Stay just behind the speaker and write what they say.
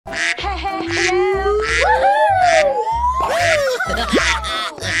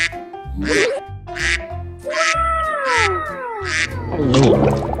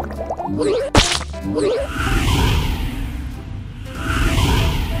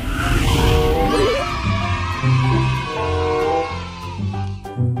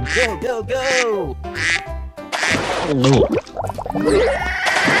Go, go, go!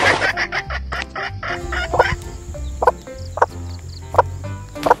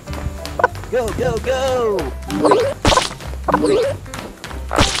 Go, go, go!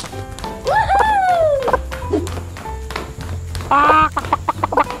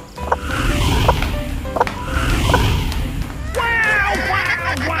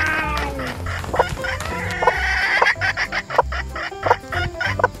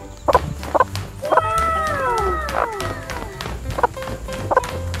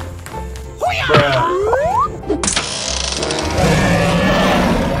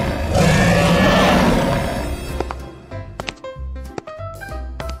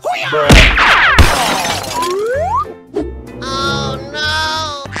 Oh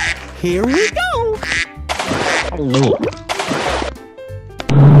no! Here we go!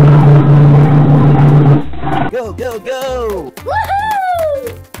 Go, go, go!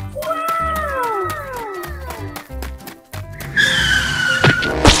 Woohoo! Wow!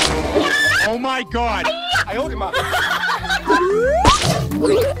 Oh my God! I owed him up.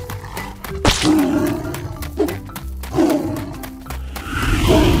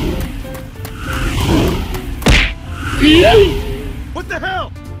 What the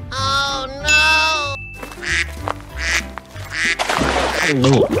hell? Oh no!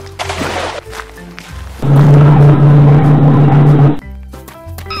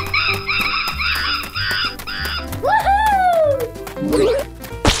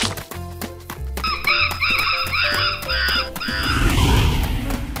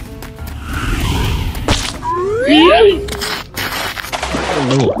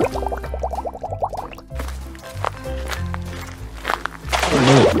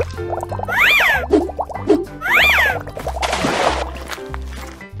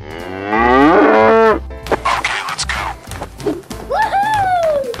 Woohoo!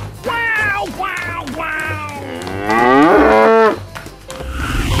 Wow! Wow! Wow!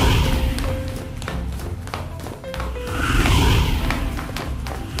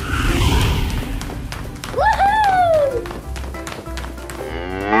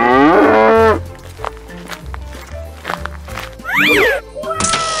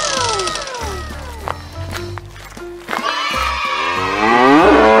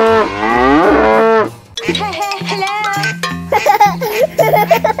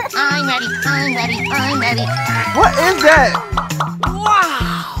 I'm ready, I'm ready, I'm ready. What is that?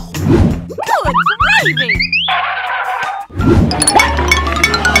 Wow! Good gravy!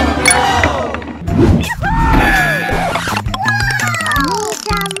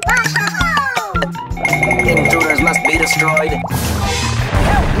 Intruders must be destroyed.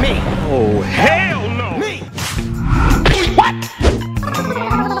 Me! Oh, hell no! Me! What?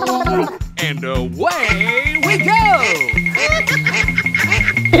 And away we go!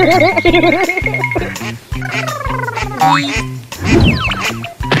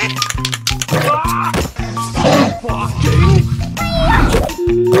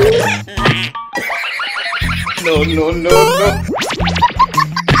 No, no, no, no.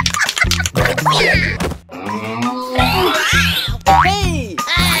 Hey!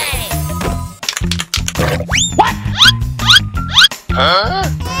 What? Huh?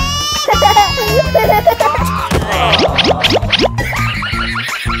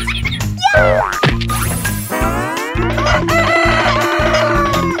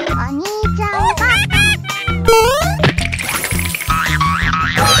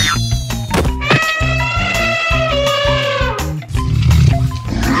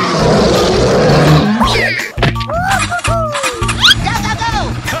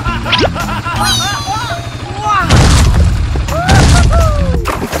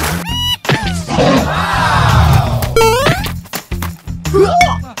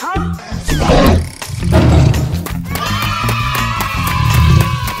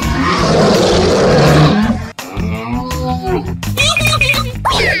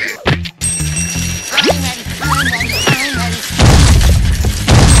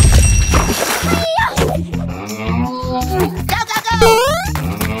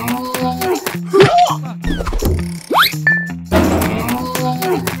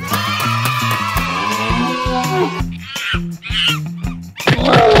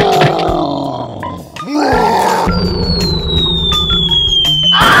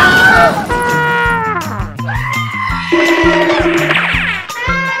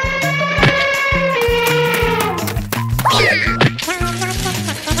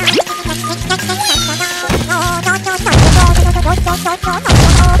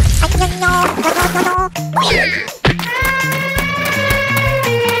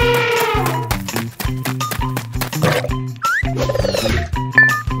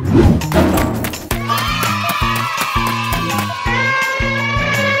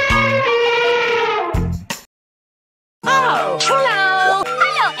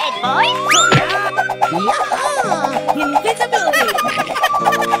 right, boys. Invisibility.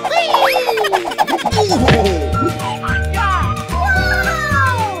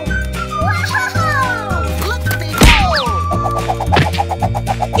 Look at me go!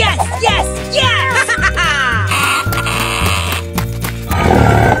 Yes, yes, yes.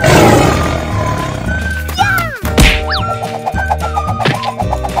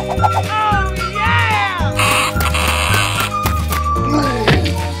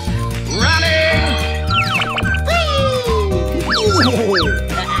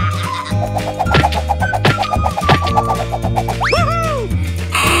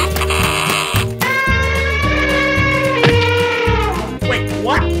 Wait,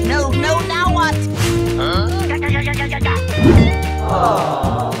 what? No, no, now what?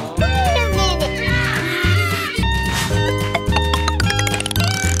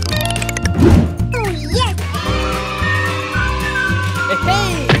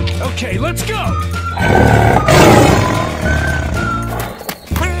 Hey! Okay, let's go.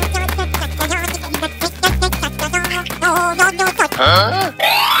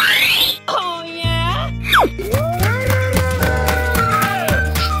 Oh, yeah?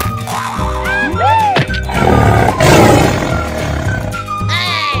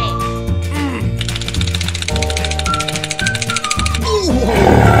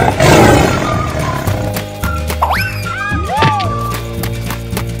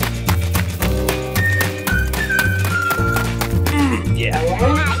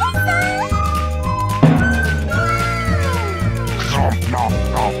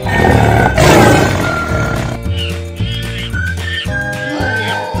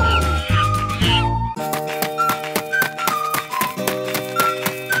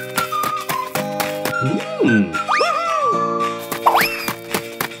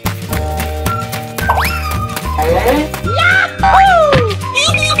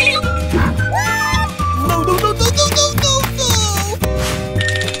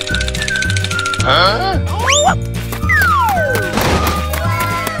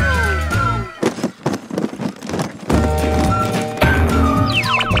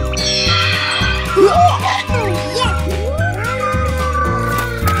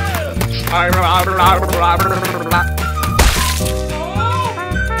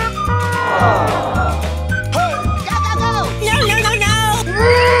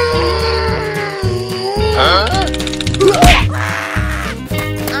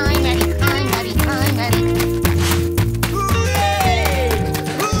 I'm ready, I'm ready, I'm ready.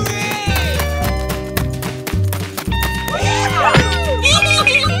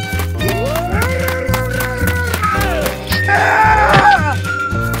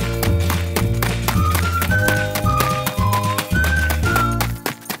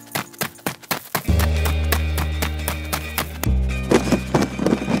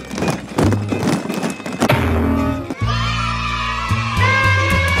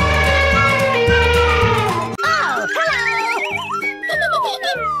 Oh, hello!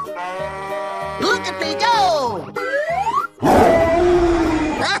 Look at me go!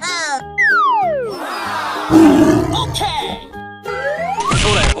 Okay.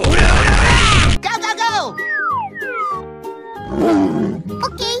 Go, go, go!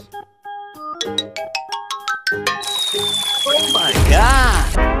 Okay. Oh my god!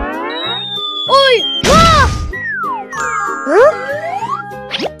 Oi! Ah! Huh?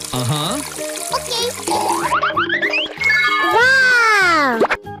 Uh-huh. Okay. Wow!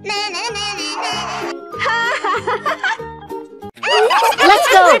 Na, na, na, na, na. Let's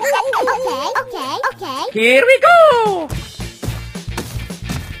go! Okay, okay, okay. Here we go.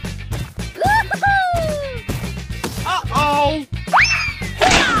 Uh-oh!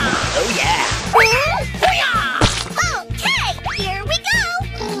 Oh yeah! Okay, here we go!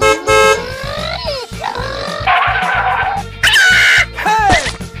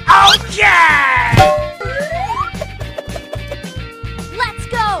 Oh yeah! Let's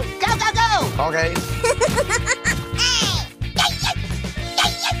go! Go, go, go! Okay.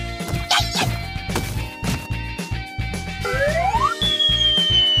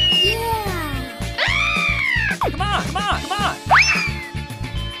 Come on, come on, come on.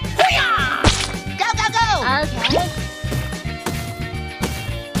 Go, go, go! Okay.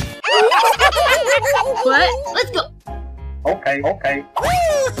 What? Let's go. Okay, okay.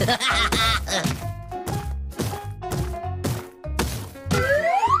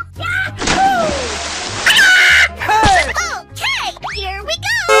 Okay, here we go!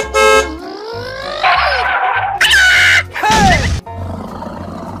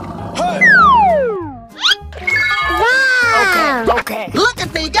 Wow! Okay. Look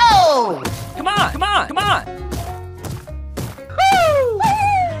at me go! Come on, come on, come on.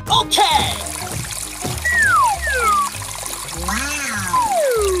 Okay.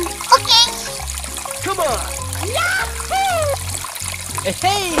 Okay. Come on.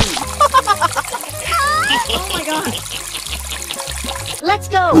 Hey! Oh my god. Let's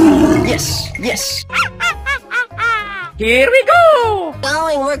go. Yes, yes. Here we go.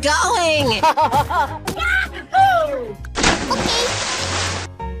 Going, we're going.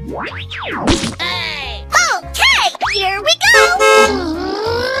 Hey. Okay, here we go.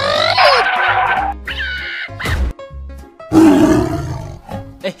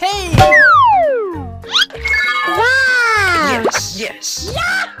 Hey! Wow. Yes, yes.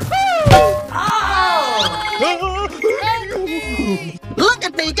 Look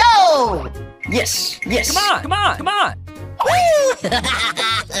at me go. Yes, yes. Come on, come on, come on.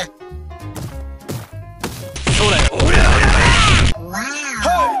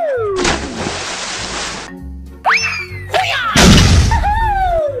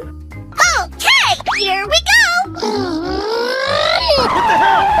 Okay, here we go.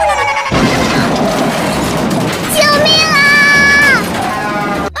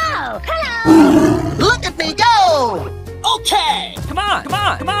 Oh, hello. Look at me go. Okay. Come on, come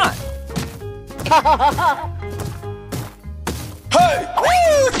on, come on.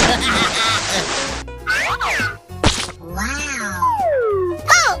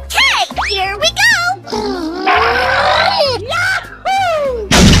 Okay, here we go. Yahoo!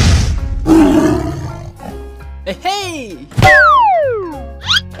 Hey!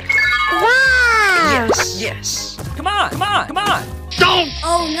 Wow. Yes, yes. Come on, come on, come on.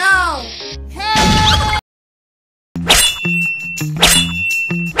 Oh no.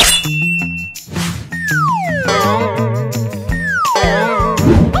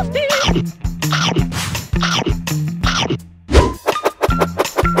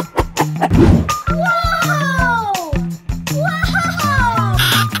 Whoa! Wow!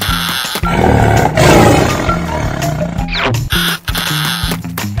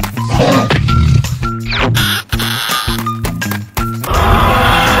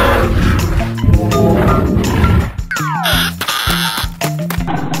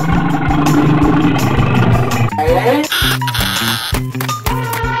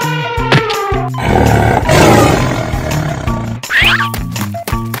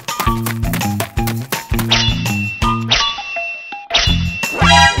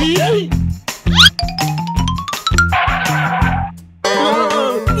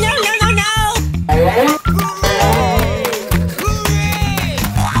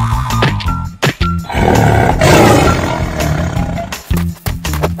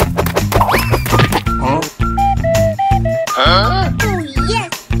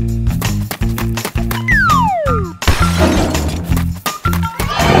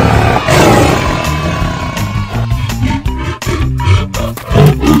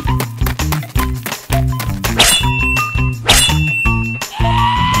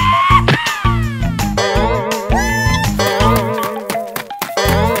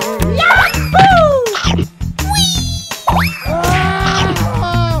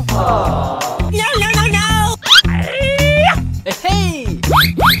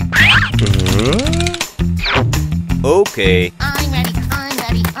 Okay. I'm ready, I'm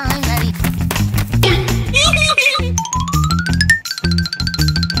ready, I'm ready.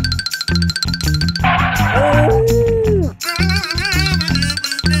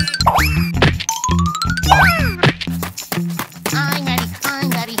 I'm ready, I'm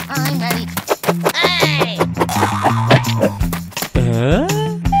ready, I'm ready. Hey!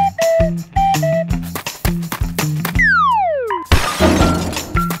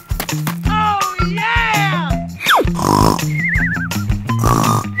 Oh, yeah!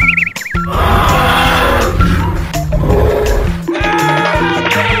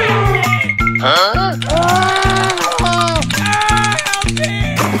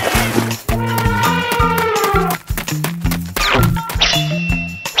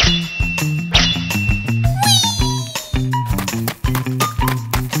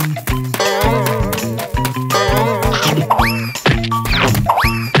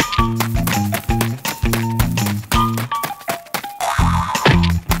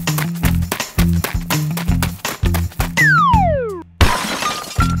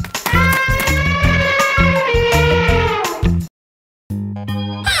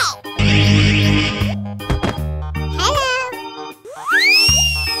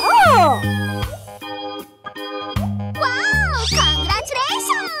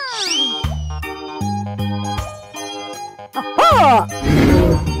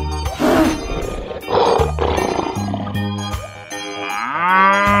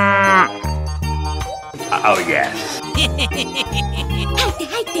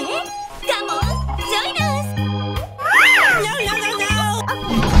 入って。Come on, join us. No, no, no, no!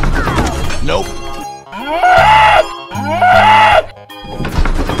 Nope.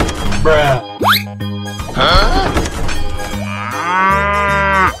 Bruh.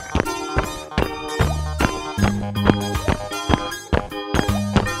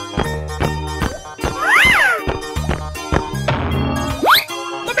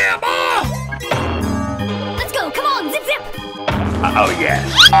 Let's go, come on, zip zip. Oh, yes.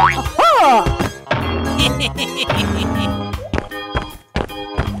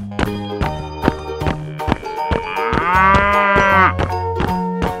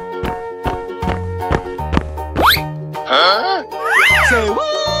 Say what?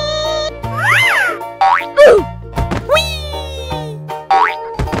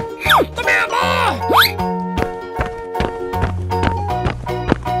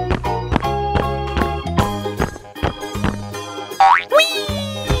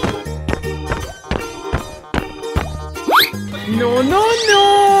 No, no, no!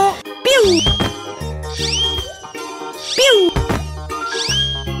 Pew! Pew!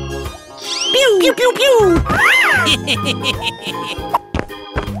 Pew, pew, pew, pew!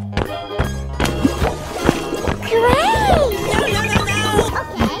 Great. No, no, no, no!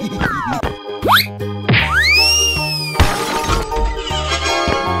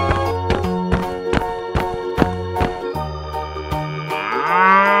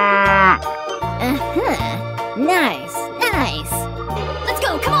 Nice, nice. Let's go,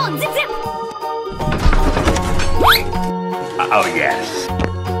 come on, zip zip. Oh, yes.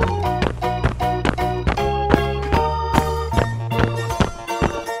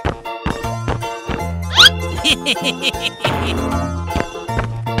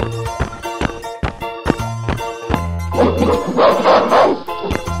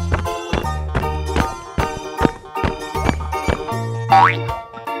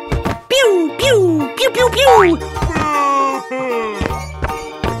 Pew, pew, pew, pew, pew!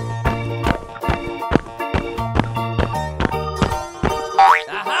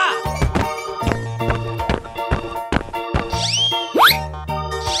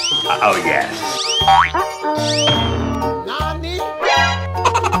 Oh, yes. Nani?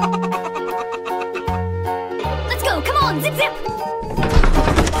 Let's go, come on, zip zip.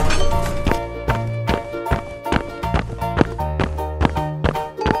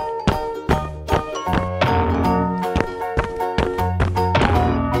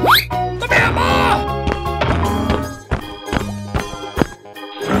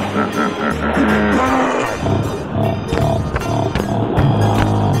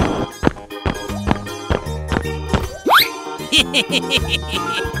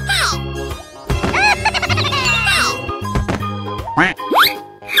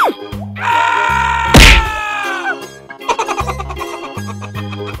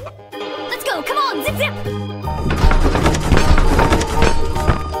 Let's go, come on, zip zip.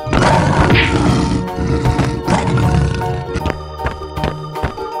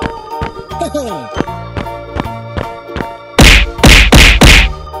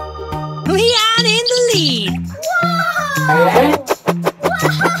 We are in the lead!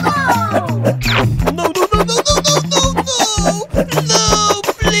 No, no, no, no, no, no, no, no! No,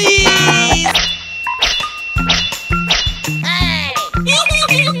 please! Hey!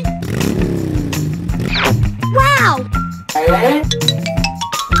 Wow.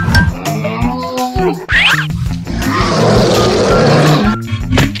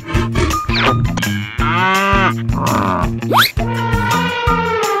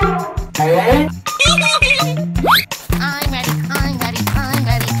 I'm ready, I'm ready, I'm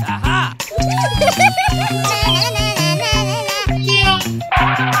ready. Aha!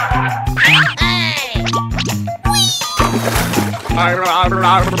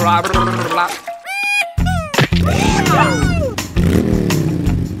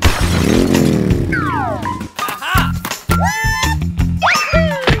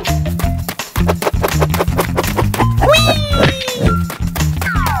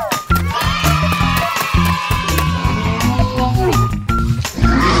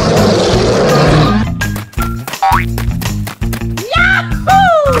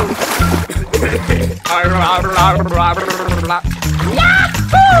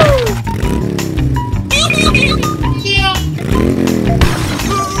 Yahoo!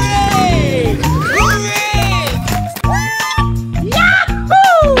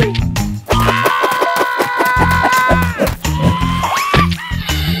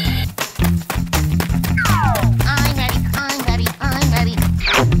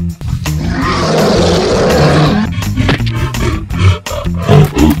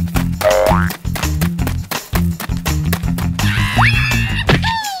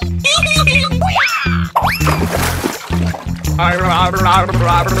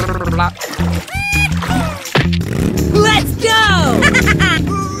 Let's go!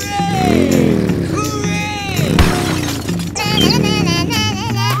 Really, nigga?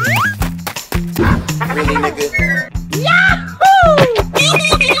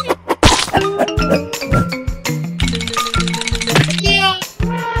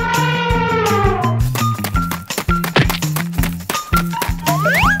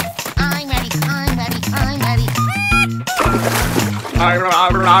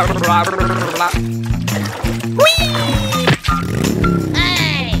 I'm ready, I'm ready, I'm ready.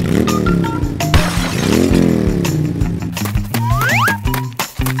 Hey!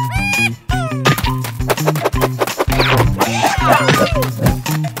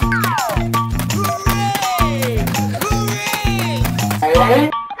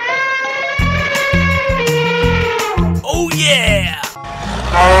 Oh yeah!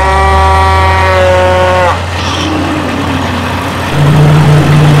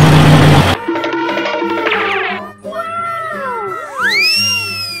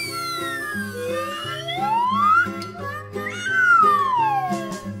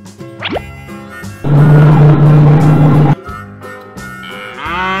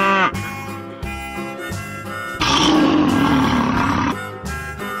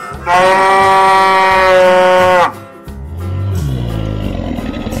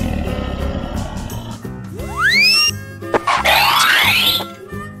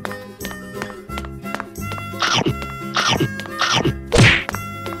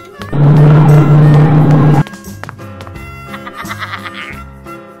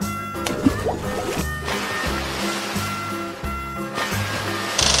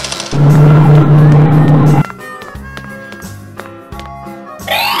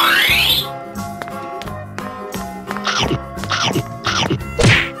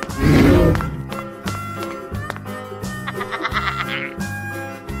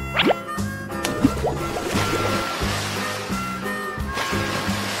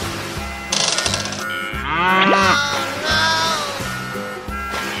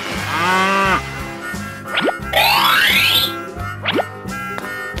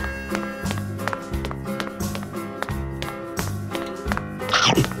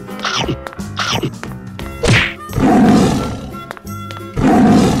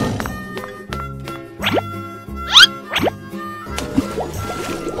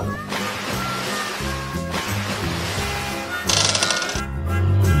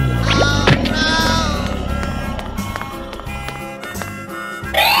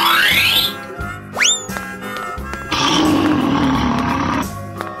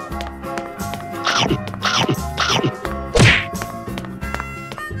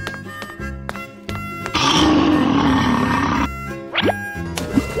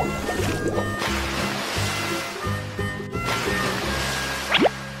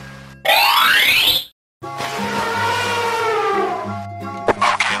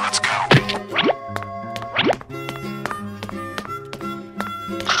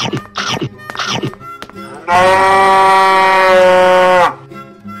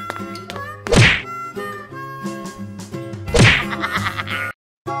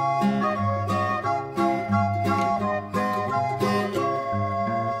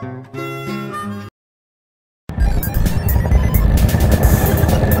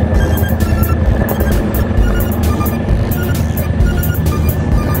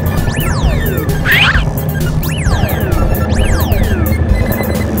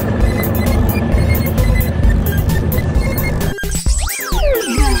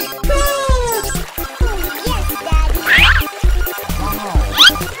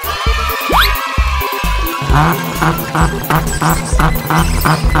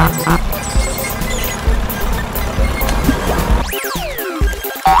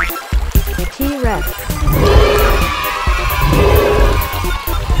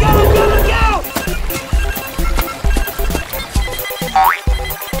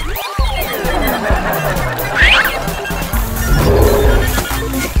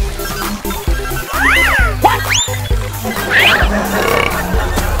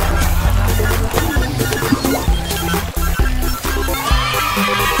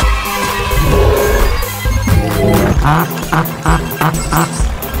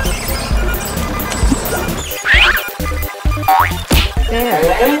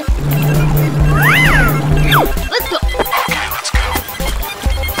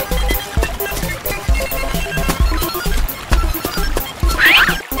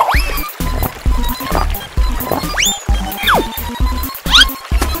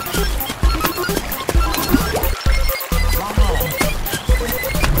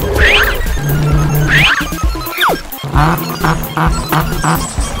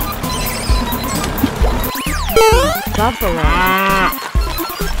 Buffalo.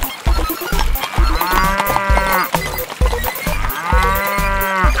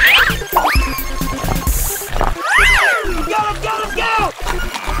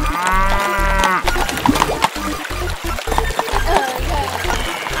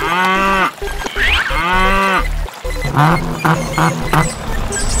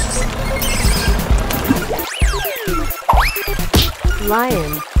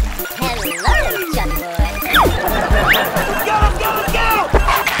 Lion. Hello, John boy.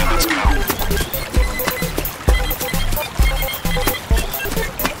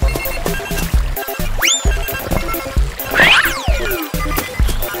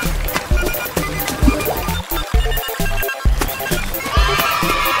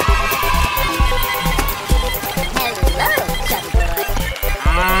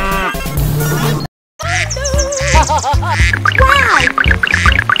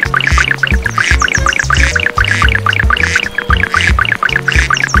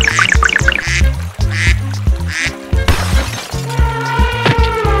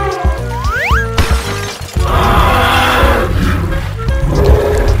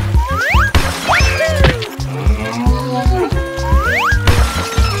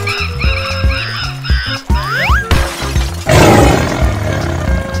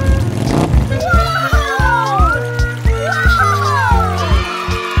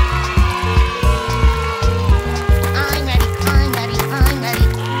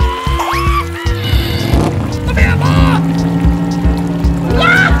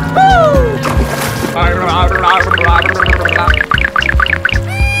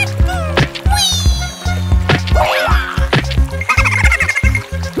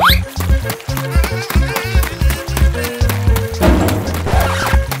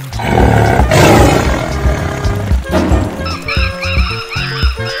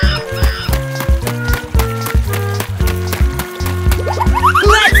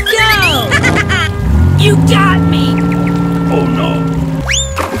 You got me! Oh no!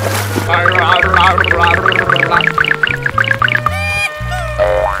 I'm ready, I'm ready, I'm ready.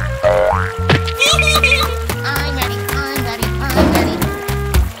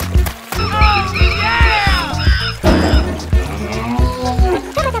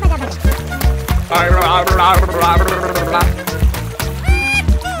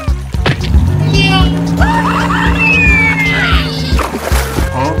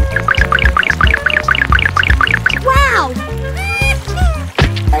 Wow!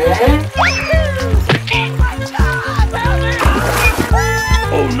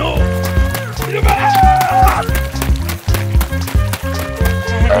 Oh no!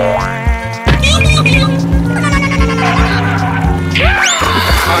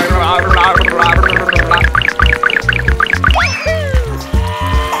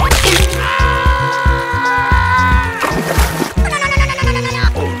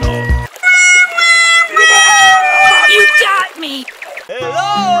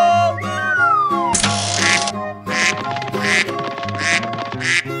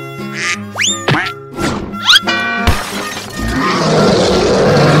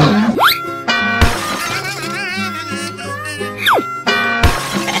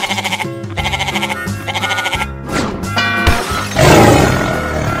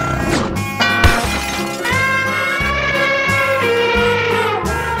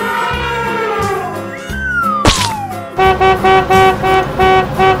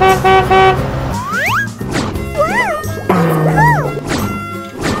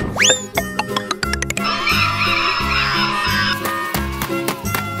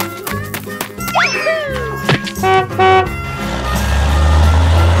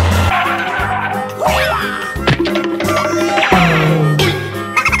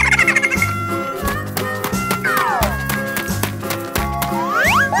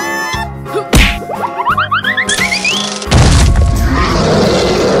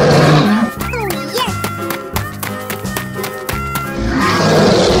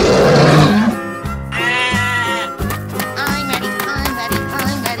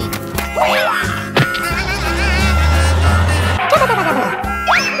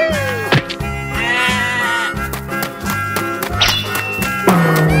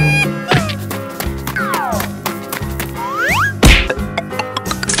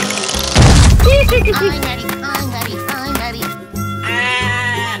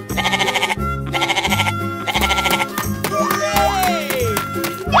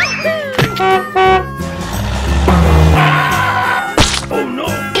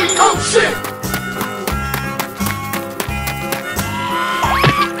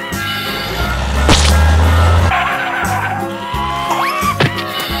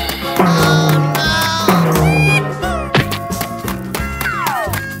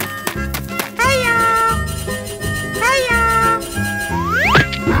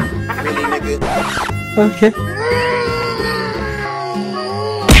 it. Okay.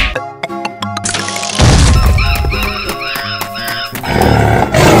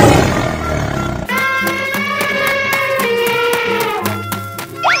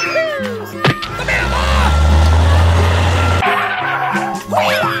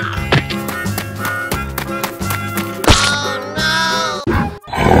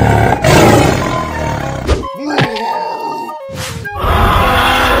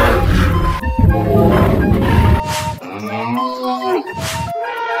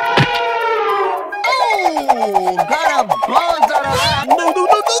 Oh, got a buzz out of that. No, no, no, no,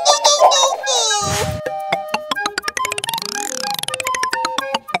 no, no, no, no.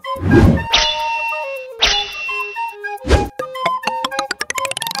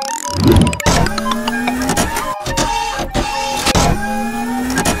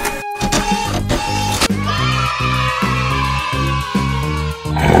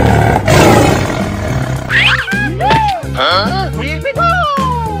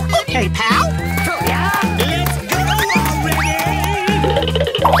 Okay, pal. Let's go already.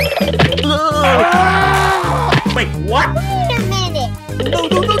 Wait, what? Wait a minute. No,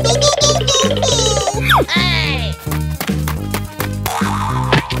 no, no, no, no, no, no, no. Hey!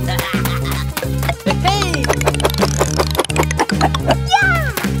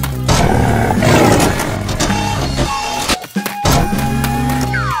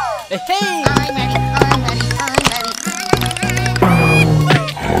 Hey! I'm ready, I'm ready, I'm ready.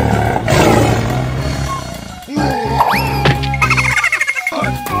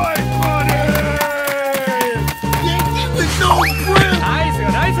 That's my money! With no friend. Nice,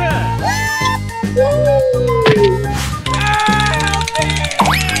 nice!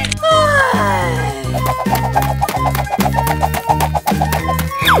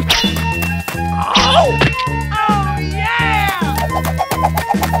 Oh! Oh, yeah!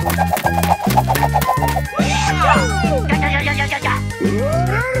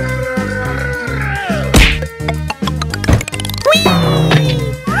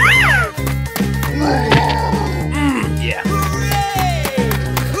 Yeah.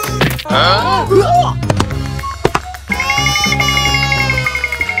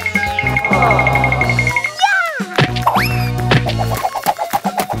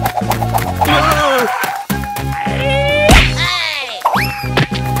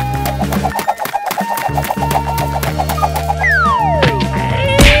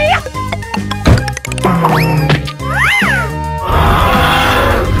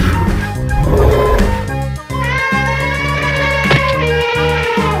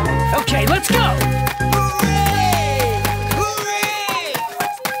 Okay, let's go!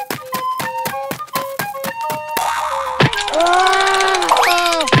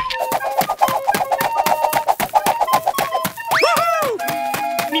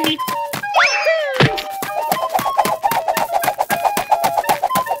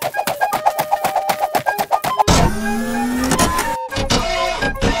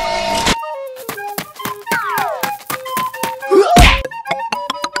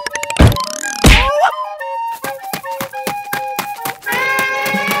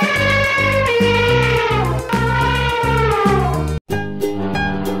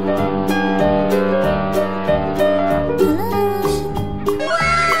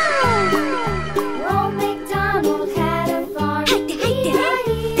 Old MacDonald had a farm.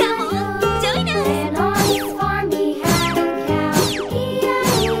 Come on, join us! And on his farm he had a cow.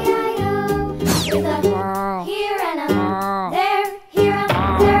 E-I-E-I-O. With a here and a there, here and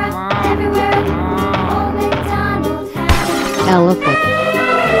there, everywhere. Old MacDonald had a Elephant,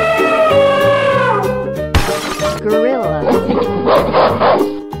 gorilla,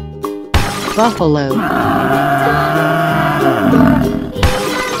 buffalo,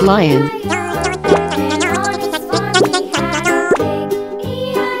 lion, And on his farm he had a pig.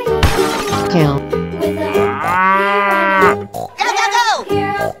 E-I-E-I-O. cow, With a here and a Go, go, go!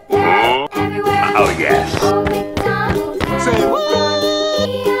 here, there, everywhere. Oh, yes. Old MacDonald had Say a what? farm.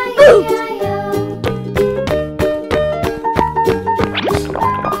 E-I-E-I-O.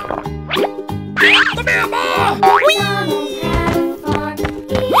 Come here, Ma! MacDonald had a farm.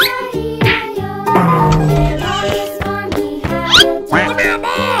 E-I-E-I-O. And on his farm he had a dog. Come here,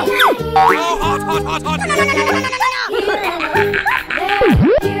 Ma! Oh, hot, hot, hot, hot. Here and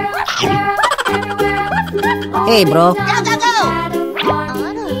there, here, everywhere. Old Hey, bro. MacDonald had a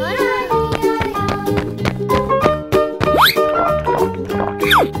farm. E-I-E-I-O.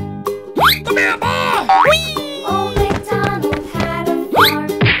 Come here, Ma! Old MacDonald had a farm.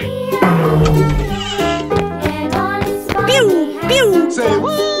 E-I-E-I-O. And on his farm he had pew. Say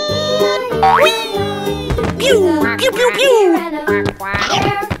what? E-I-E-I-O. Pew, pew, pew, pew! Here and a there,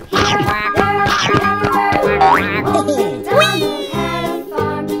 here, there,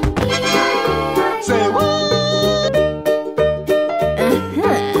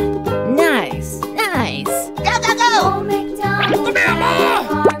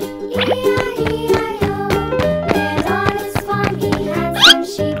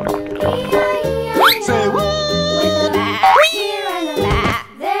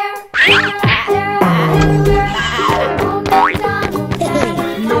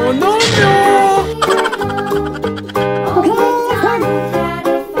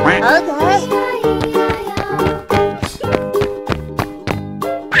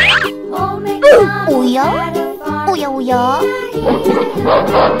 And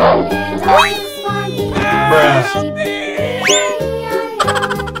all his farm he had sheep. E-I-E-I-O,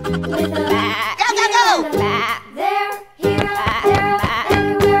 with a Go, go, go! there, here, there,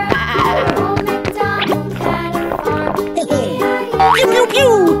 everywhere. Old MacDonald had a farm. E-I-E-I-O. Pew, pew,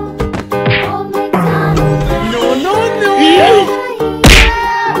 pew! Old MacDonald had No, no, no! E-I-E-I-O.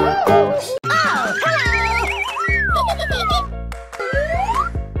 Oh, hello!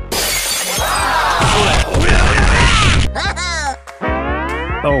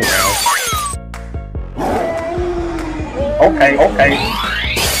 Oh well. Okay, okay.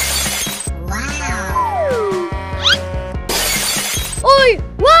 Oi!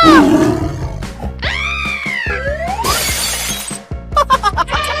 Wow!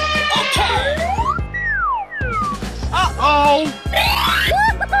 Uh-oh!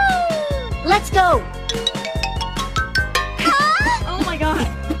 Let's go! Oh my god!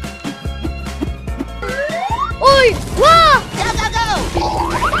 Oi! Wow! Go, go, go!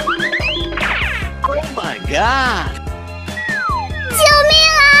 Oh my god! 救命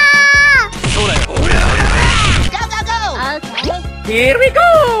啊 Go, go, go! Okay. Here we go!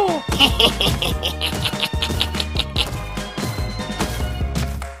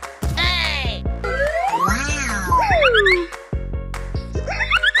 Hey!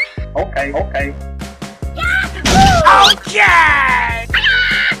 Okay, okay. Okay!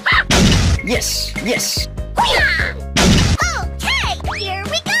 Yes, yes. Okay, here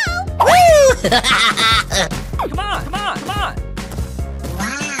we go! Come on, come on, come on!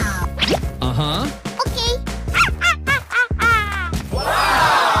 Wow! Uh-huh. Okay! Wow!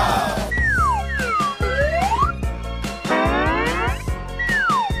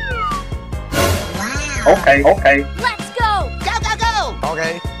 Okay, okay. Let's go! Go, go, go!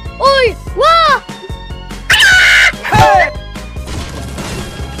 Okay. Oi! Wow!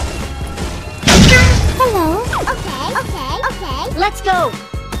 Hello. Okay. Let's go!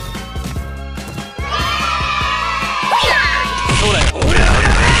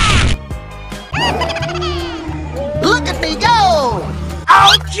 Look at me go!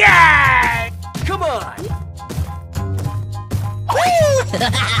 Okay! Come on! Wow!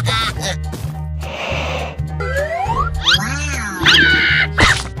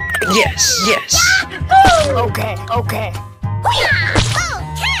 Yes, yes. Okay, okay.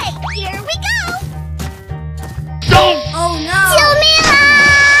 Okay, here we go! Oh no!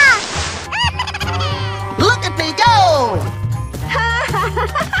 Look at me go!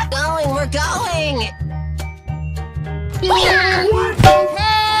 Going, we're going!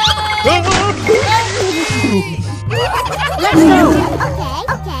 Let's go!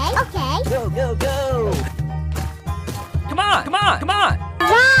 Okay. Go, go, go. Come on, come on, come on!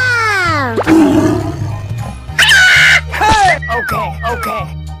 Wow. Okay, okay.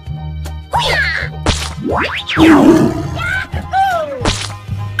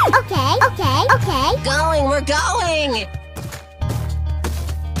 Okay. Going, we're going!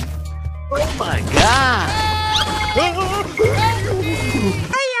 Oh my god.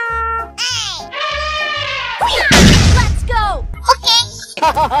 Let's go!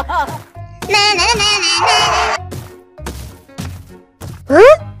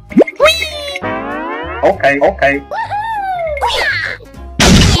 Okay, okay.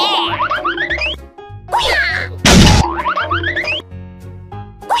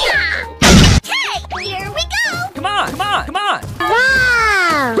 Okay, here we go! Come on, come on, come on!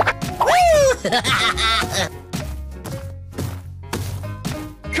 Wow.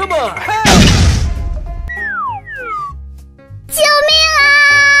 Come on!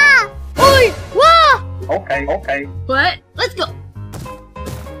 Oi! Wow! Okay, okay. What? Let's go!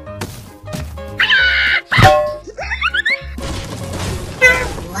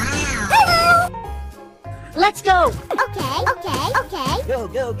 Wow! Let's go! Okay. Go,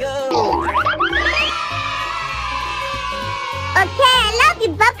 go, go. Okay, I love you.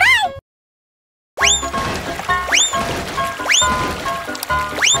 Bye-bye.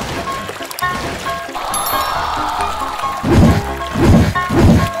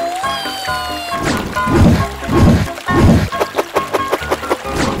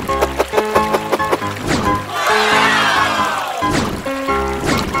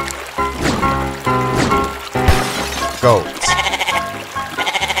 Goat.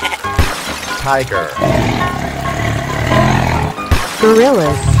 Tiger.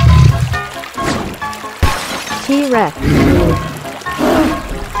 Gorillas. T-Rex.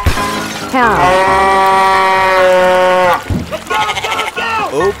 Cow.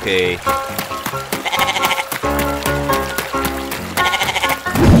 Okay.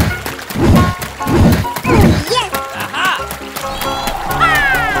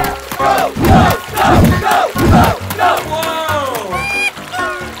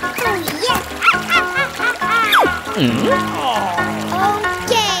 Come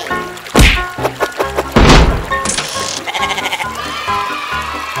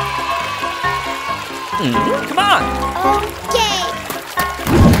on!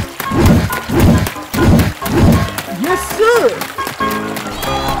 Yes, sir.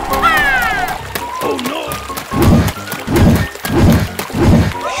 Oh no!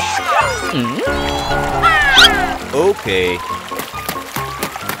 Okay.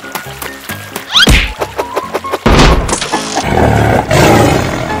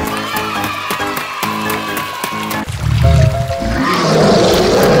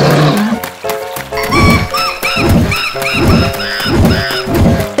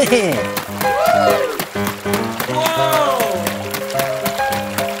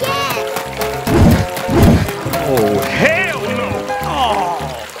 Oh hell no!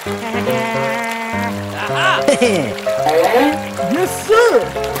 Yes, sir.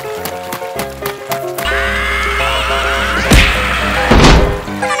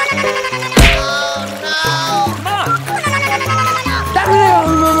 Come on!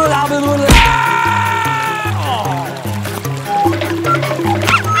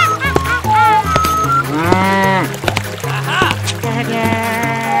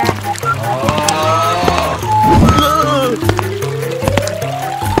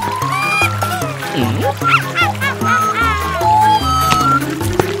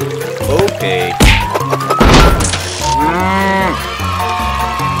 Okay.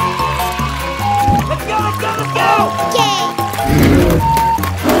 Let's go, let's go, let's go!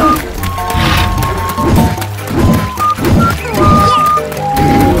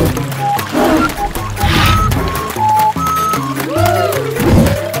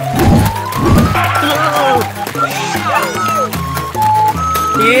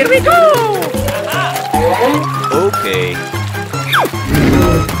 Here we go. Okay.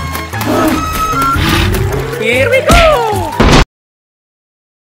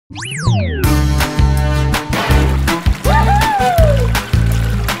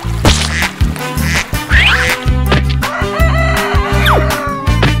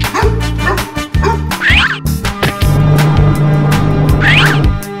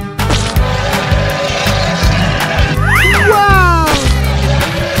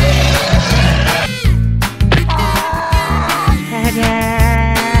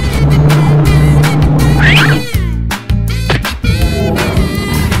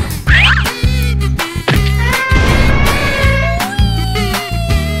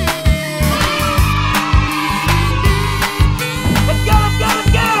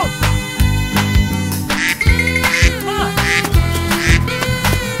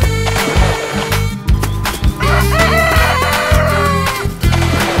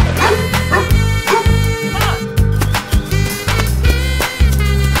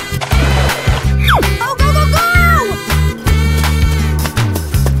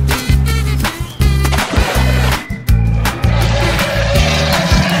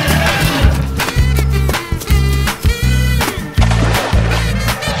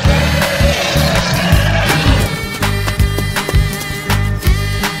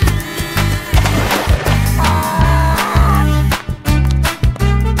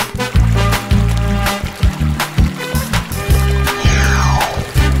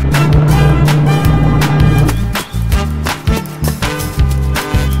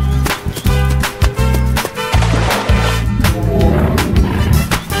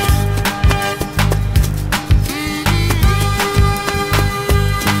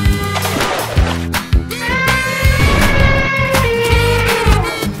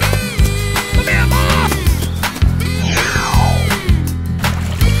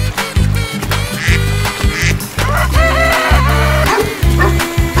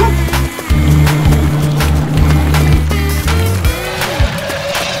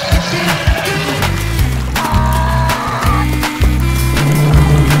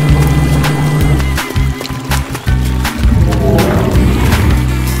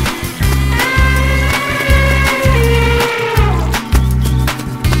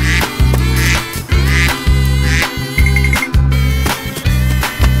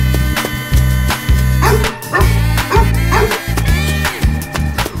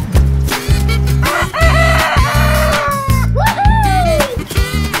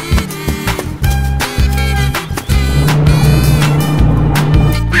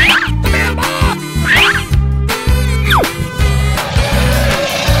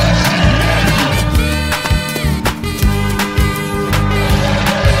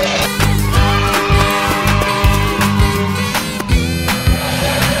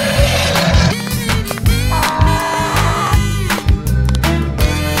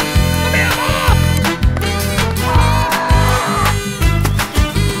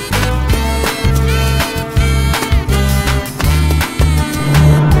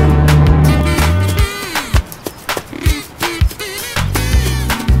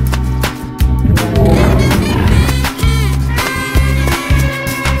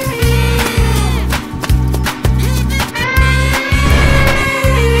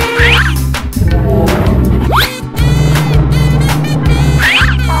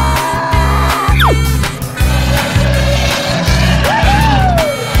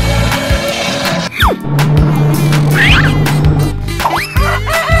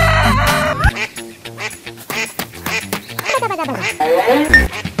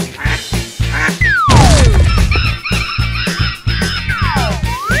 Elephant.